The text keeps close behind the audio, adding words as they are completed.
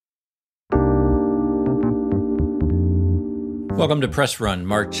Welcome to Press Run,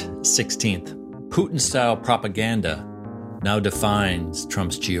 March 16th. Putin-style propaganda now defines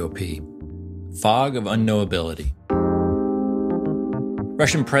Trump's GOP. Fog of unknowability.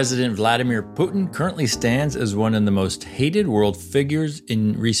 Russian President Vladimir Putin currently stands as one of the most hated world figures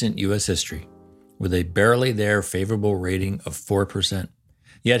in recent U.S. history, with a barely there favorable rating of 4%.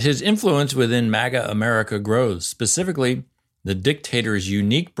 Yet his influence within MAGA America grows. Specifically, the dictator's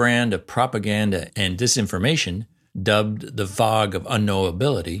unique brand of propaganda and disinformation, dubbed the fog of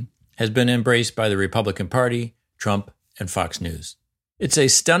unknowability, has been embraced by the Republican Party, Trump, and Fox News. It's a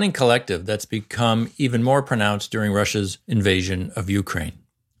stunning collective that's become even more pronounced during Russia's invasion of Ukraine.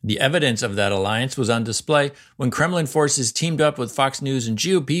 The evidence of that alliance was on display when Kremlin forces teamed up with Fox News and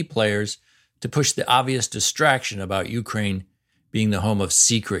GOP players to push the obvious distraction about Ukraine being the home of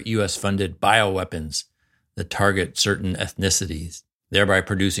secret U.S.-funded bioweapons that target certain ethnicities, thereby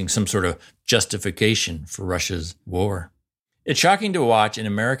producing some sort of justification for Russia's war. It's shocking to watch an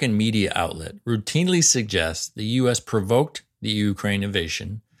American media outlet routinely suggest the U.S. provoked the Ukraine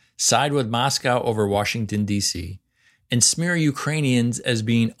invasion, side with Moscow over Washington, D.C., and smear Ukrainians as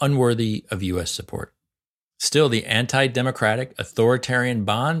being unworthy of U.S. support. Still, the anti-democratic, authoritarian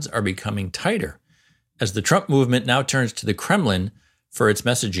bonds are becoming tighter as the Trump movement now turns to the Kremlin for its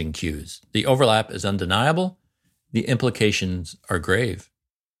messaging cues. The overlap is undeniable. The implications are grave.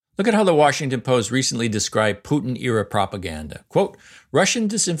 Look at how the Washington Post recently described Putin-era propaganda. Quote, Russian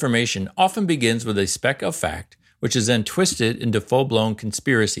disinformation often begins with a speck of fact, which is then twisted into full-blown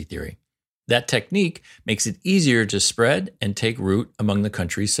conspiracy theory. That technique makes it easier to spread and take root among the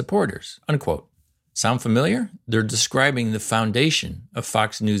country's supporters. Unquote. Sound familiar? They're describing the foundation of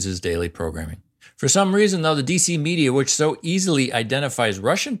Fox News' daily programming. For some reason, though, the DC media, which so easily identifies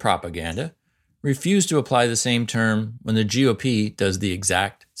Russian propaganda, refuse to apply the same term when the GOP does the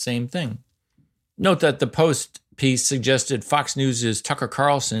exact same thing. Note that the Post piece suggested Fox News' Tucker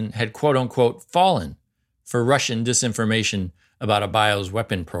Carlson had quote-unquote fallen for Russian disinformation about a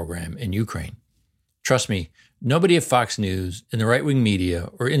bioweapon program in Ukraine. Trust me, nobody at Fox News, in the right-wing media,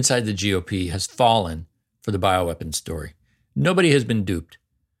 or inside the GOP has fallen for the bioweapon story. Nobody has been duped.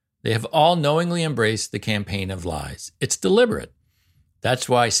 They have all knowingly embraced the campaign of lies. It's deliberate. That's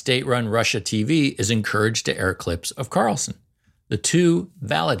why state-run Russia TV is encouraged to air clips of Carlson. The two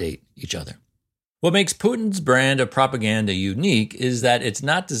validate each other. What makes Putin's brand of propaganda unique is that it's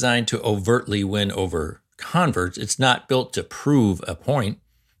not designed to overtly win over converts. It's not built to prove a point.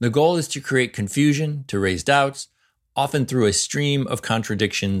 The goal is to create confusion, to raise doubts, often through a stream of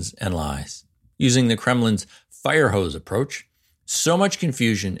contradictions and lies. Using the Kremlin's fire hose approach, so much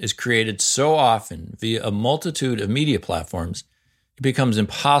confusion is created so often via a multitude of media platforms, it becomes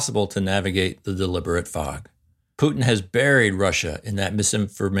impossible to navigate the deliberate fog. Putin has buried Russia in that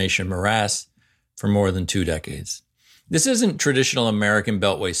misinformation morass for more than 2 decades. This isn't traditional American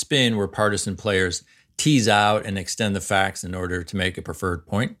Beltway spin where partisan players tease out and extend the facts in order to make a preferred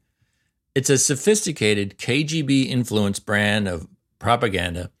point. It's a sophisticated KGB-influenced brand of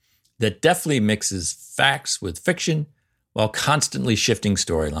propaganda that deftly mixes facts with fiction while constantly shifting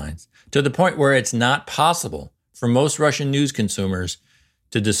storylines, to the point where it's not possible for most Russian news consumers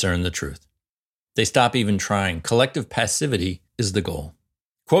to discern the truth. They stop even trying. Collective passivity is the goal.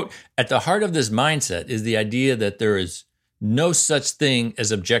 Quote, at the heart of this mindset is the idea that there is no such thing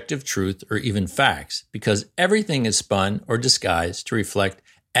as objective truth or even facts, because everything is spun or disguised to reflect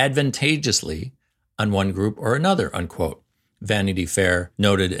advantageously on one group or another, unquote. Vanity Fair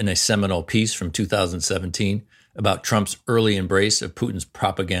noted in a seminal piece from 2017 about Trump's early embrace of Putin's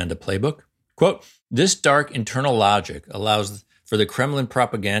propaganda playbook. Quote, this dark internal logic allows for the Kremlin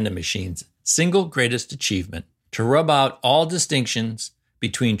propaganda machine's single greatest achievement to rub out all distinctions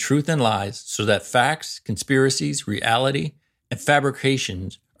between truth and lies so that facts, conspiracies, reality, and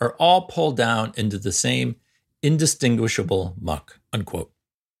fabrications are all pulled down into the same indistinguishable muck, unquote.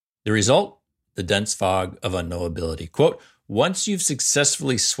 The result? The dense fog of unknowability. Quote, once you've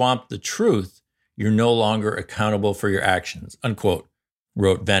successfully swamped the truth, you're no longer accountable for your actions, unquote,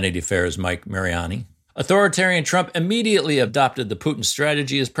 wrote Vanity Fair's Mike Mariani. Authoritarian Trump immediately adopted the Putin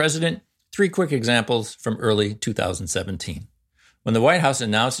strategy as president. 3 quick examples from early 2017. When the White House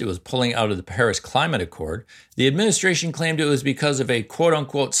announced it was pulling out of the Paris Climate Accord, the administration claimed it was because of a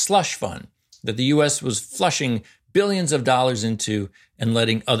quote-unquote slush fund that the U.S. was flushing billions of dollars into and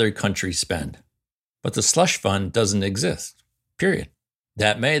letting other countries spend. But the slush fund doesn't exist, period.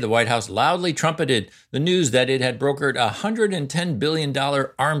 That May, the White House loudly trumpeted the news that it had brokered a $110 billion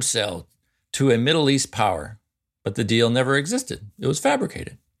arms sale to a Middle East power. But the deal never existed. It was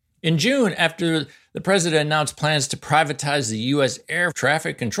fabricated. In June, after the president announced plans to privatize the U.S. air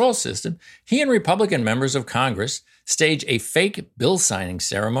traffic control system, he and Republican members of Congress staged a fake bill signing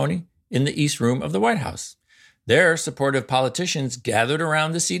ceremony in the East Room of the White House. There, supportive politicians gathered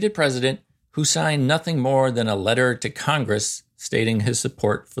around the seated president, who signed nothing more than a letter to Congress stating his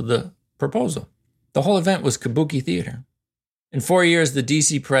support for the proposal. The whole event was kabuki theater. In 4 years, the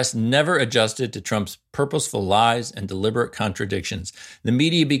D.C. press never adjusted to Trump's purposeful lies and deliberate contradictions. The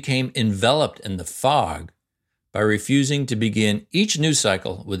media became enveloped in the fog by refusing to begin each news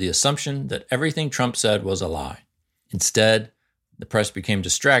cycle with the assumption that everything Trump said was a lie. Instead, the press became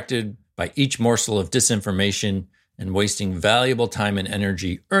distracted by each morsel of disinformation and wasting valuable time and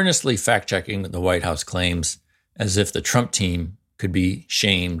energy earnestly fact-checking the White House claims as if the Trump team could be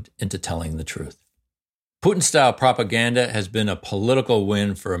shamed into telling the truth. Putin-style propaganda has been a political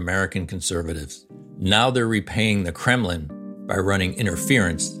win for American conservatives. Now they're repaying the Kremlin by running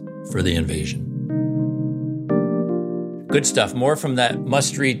interference for the invasion. Good stuff. More from that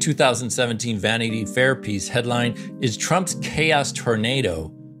must-read 2017 Vanity Fair piece. Headline, Is Trump's Chaos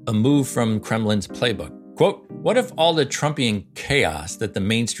Tornado a Move from Kremlin's Playbook? Quote, what if all the Trumpian chaos that the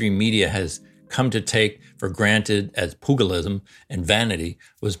mainstream media has come to take for granted as pugilism and vanity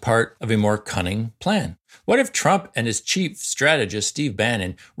was part of a more cunning plan? What if Trump and his chief strategist, Steve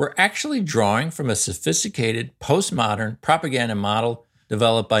Bannon, were actually drawing from a sophisticated, postmodern propaganda model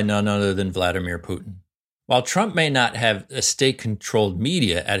developed by none other than Vladimir Putin? While Trump may not have a state-controlled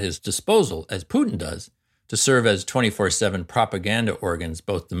media at his disposal, as Putin does, to serve as 24/7 propaganda organs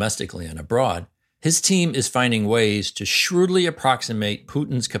both domestically and abroad, his team is finding ways to shrewdly approximate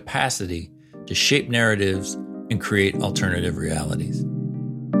Putin's capacity to shape narratives and create alternative realities.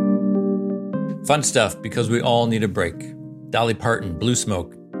 Fun stuff, because we all need a break. Dolly Parton, Blue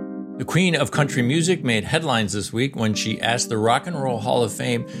Smoke. The queen of country music made headlines this week when she asked the Rock and Roll Hall of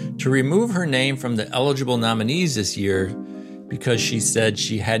Fame to remove her name from the eligible nominees this year because she said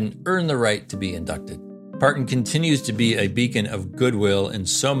she hadn't earned the right to be inducted. Parton continues to be a beacon of goodwill in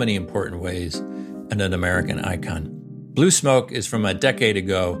so many important ways and an American icon. Blue Smoke is from a decade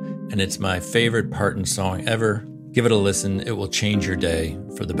ago, and it's my favorite Parton song ever. Give it a listen. It will change your day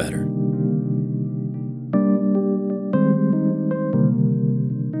for the better.